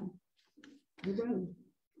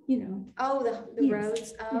 Oh, the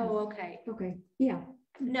roads. Oh, okay. Okay. Yeah.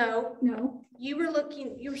 No. You were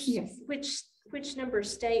looking. Yes. Which number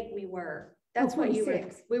state we were? That's what you were.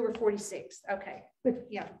 We were 46. Okay. But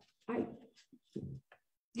yeah,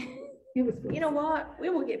 it was. You know what? We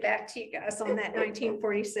will get back to you guys on that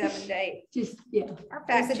 1947 date. Our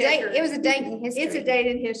fact checker. It was a date in history. It's a date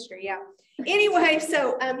in history. Yeah. Anyway,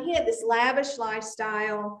 so he had this lavish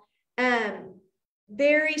lifestyle,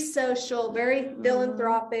 very social, very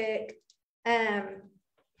philanthropic.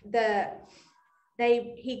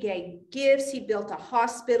 He gave gifts. He built a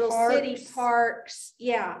hospital, city parks.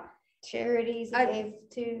 Yeah. Charities he gave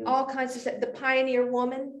to all kinds of stuff. The Pioneer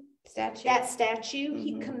Woman statue. That statue,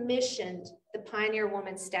 he commissioned the Pioneer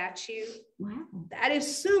Woman statue. Wow. That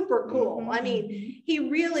is super cool. I mean, he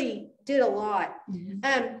really did a lot.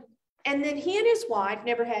 And then he and his wife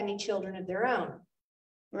never had any children of their own.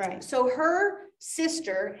 Right. So her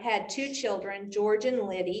sister had 2 children, George and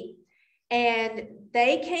Liddy. And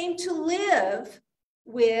they came to live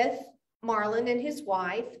with Marlon and his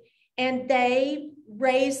wife, and they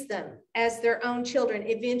raised them as their own children,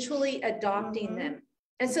 eventually adopting them.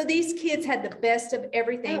 And so these kids had the best of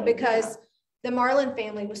everything because the Marlon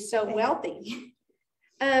family was so wealthy.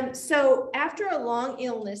 So after a long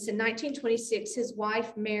illness in 1926, his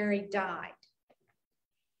wife, Mary, died.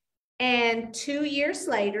 And 2 years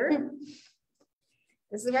later,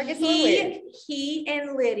 this is where it gets a little weird. He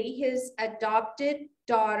and Liddy, his adopted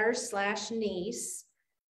daughter / niece,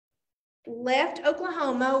 left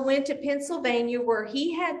Oklahoma, went to Pennsylvania, where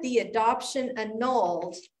he had the adoption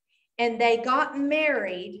annulled, and they got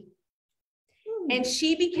married. And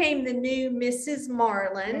she became the new Mrs.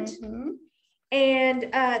 Marland. And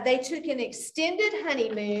they took an extended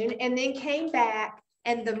honeymoon and then came back,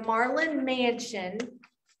 and the Marland Mansion,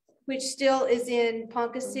 which still is in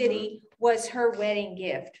Ponca City, was her wedding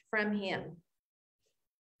gift from him.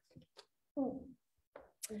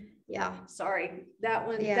 Yeah, sorry. That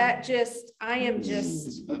one, that just, I am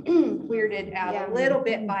just weirded out a little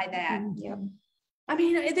bit by that. I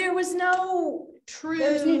mean, there was no true.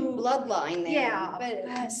 There's no bloodline there. Yeah,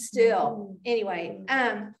 but still. Anyway,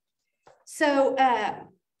 so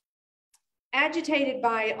agitated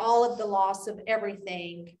by all of the loss of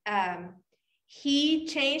everything, he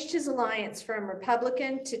changed his alliance from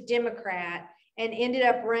Republican to Democrat and ended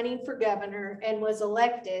up running for governor and was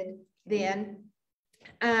elected then.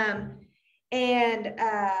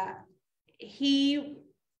 He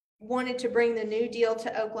wanted to bring the New Deal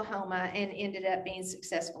to Oklahoma and ended up being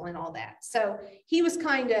successful in all that. So he was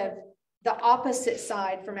kind of the opposite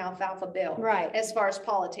side from Alfalfa Bill, right? As far as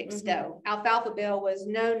politics go. Alfalfa Bill was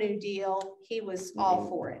no New Deal. He was all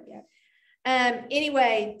for it.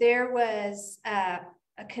 Anyway, there was a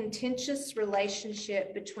contentious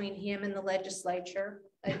relationship between him and the legislature.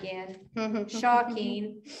 Again,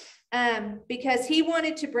 shocking, because he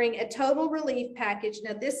wanted to bring a total relief package.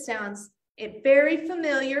 Now, this sounds very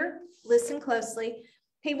familiar. Listen closely.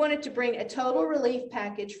 He wanted to bring a total relief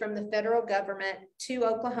package from the federal government to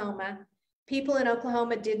Oklahoma. People in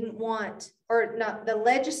Oklahoma didn't want, or not, the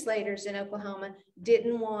legislators in Oklahoma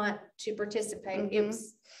didn't want to participate. It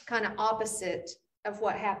was kind of opposite of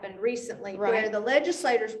what happened recently, where the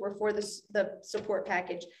legislators were for the support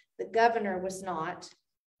package. The governor was not.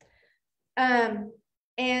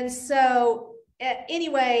 And so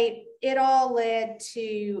anyway, it all led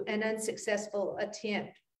to an unsuccessful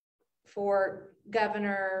attempt for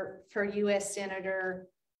governor, for U.S. senator.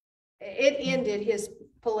 It ended his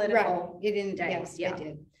political days. Yes, it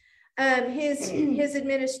did. His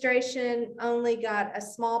administration only got a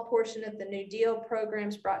small portion of the New Deal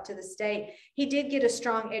programs brought to the state. He did get a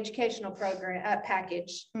strong educational program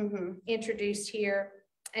package introduced here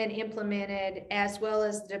and implemented, as well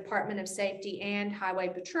as the Department of Safety and Highway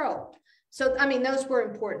Patrol. So, I mean, those were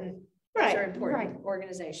important. Those are important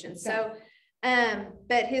organizations. So,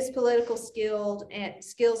 but his political skills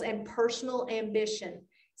and personal ambition.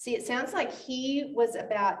 See, it sounds like he was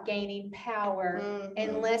about gaining power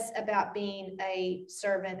and less about being a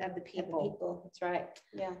servant of the people. That's right.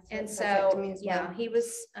 Yeah. And so, he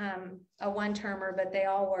was a one-termer, but they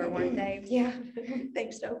all were, weren't they? Yeah.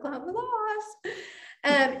 Thanks to Oklahoma loss.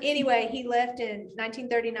 Anyway, he left in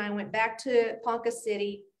 1939, went back to Ponca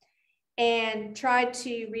City and tried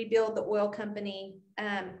to rebuild the oil company.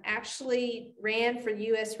 Actually ran for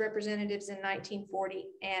U.S. representatives in 1940,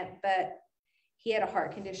 but he had a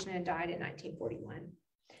heart condition and died in 1941.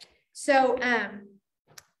 So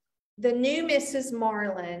the new Mrs.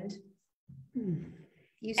 Marland,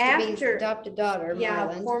 used to be his adopted daughter,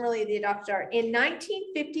 Marland. Formerly the adopted daughter. In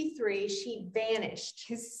 1953, she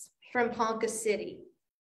vanished from Ponca City.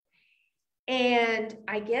 And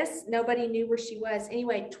I guess nobody knew where she was.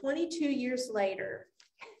 Anyway, 22 years later,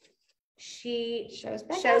 she shows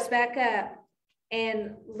back up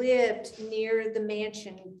and lived near the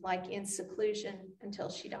mansion, like in seclusion, until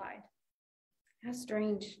she died. How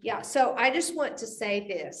strange. Yeah, so I just want to say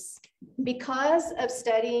this. Because of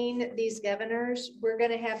studying these governors, we're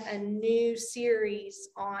going to have a new series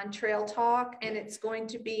on Trail Talk, and it's going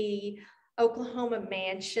to be Oklahoma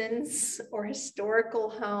mansions or historical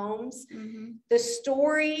homes. The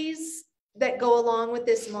stories that go along with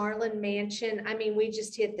this Marland mansion, I mean, we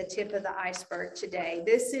just hit the tip of the iceberg today.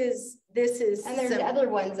 This is and there's other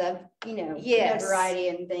ones of notoriety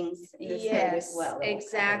and things in this state as well.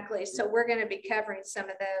 Exactly. So we're going to be covering some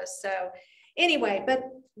of those. So anyway, but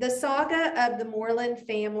the saga of the Marland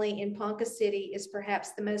family in Ponca City is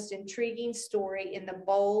perhaps the most intriguing story in the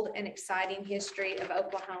bold and exciting history of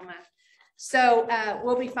Oklahoma. So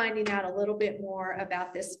we'll be finding out a little bit more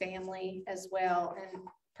about this family as well, and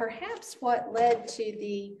perhaps what led to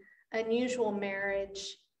the unusual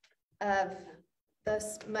marriage of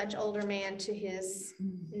this much older man to his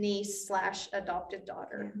niece / adopted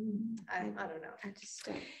daughter. I don't know. I just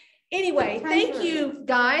don't. Anyway, thank you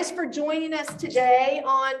guys for joining us today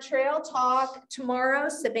on Trail Talk. Tomorrow,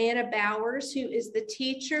 Savannah Bowers, who is the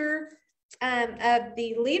teacher of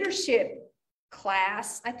the leadership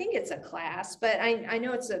class. I think it's a class, but I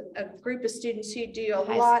know it's a group of students who do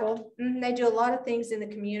a lot. They do a lot of things in the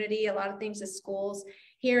community, a lot of things at schools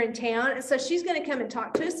here in town. And so she's going to come and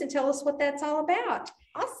talk to us and tell us what that's all about.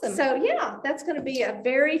 Awesome. So yeah, that's going to be a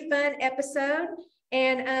very fun episode.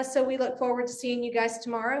 And so we look forward to seeing you guys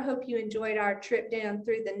tomorrow. Hope you enjoyed our trip down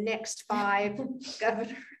through the next 5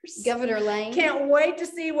 governors. Governor Lane. Can't wait to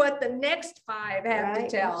see what the next 5 have to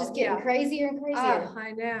tell. Just getting crazier and crazier. Oh,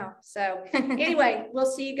 I know. So anyway, we'll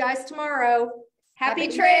see you guys tomorrow. Happy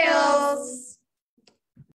Happy trails.